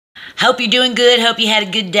Hope you're doing good. Hope you had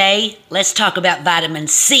a good day. Let's talk about vitamin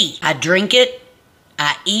C. I drink it,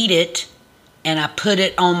 I eat it, and I put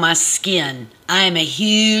it on my skin. I am a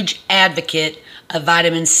huge advocate of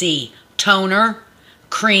vitamin C. Toner,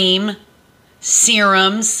 cream,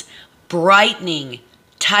 serums, brightening,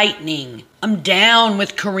 tightening. I'm down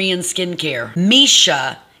with Korean skincare.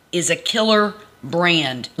 Missha is a killer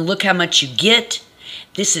brand. Look how much you get.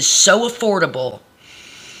 This is so affordable.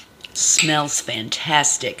 Smells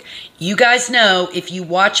fantastic. You guys know if you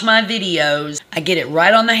watch my videos, I get it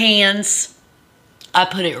right on the hands. I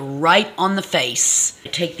put it right on the face.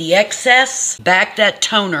 Take the excess, back that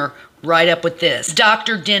toner right up with this.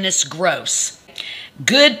 Dr. Dennis Gross.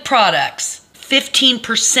 Good products.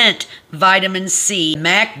 15% vitamin C.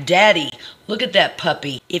 Mac Daddy. Look at that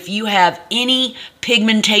puppy. If you have any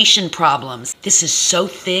pigmentation problems, this is so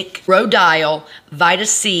thick. Rodial Vita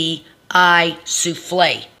C Eye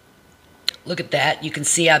Souffle. Look at that. You can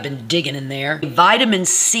see I've been digging in there. Vitamin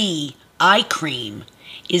C eye cream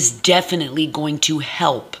is definitely going to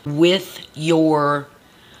help with your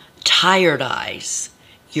tired eyes,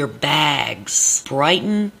 your bags.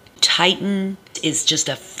 Brighten, tighten is just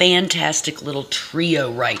a fantastic little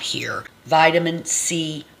trio right here. Vitamin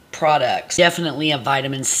C products. Definitely a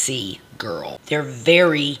vitamin C girl. They're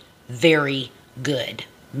very, very good.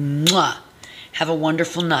 Mwah. Have a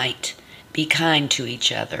wonderful night. Be kind to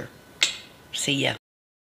each other. See ya.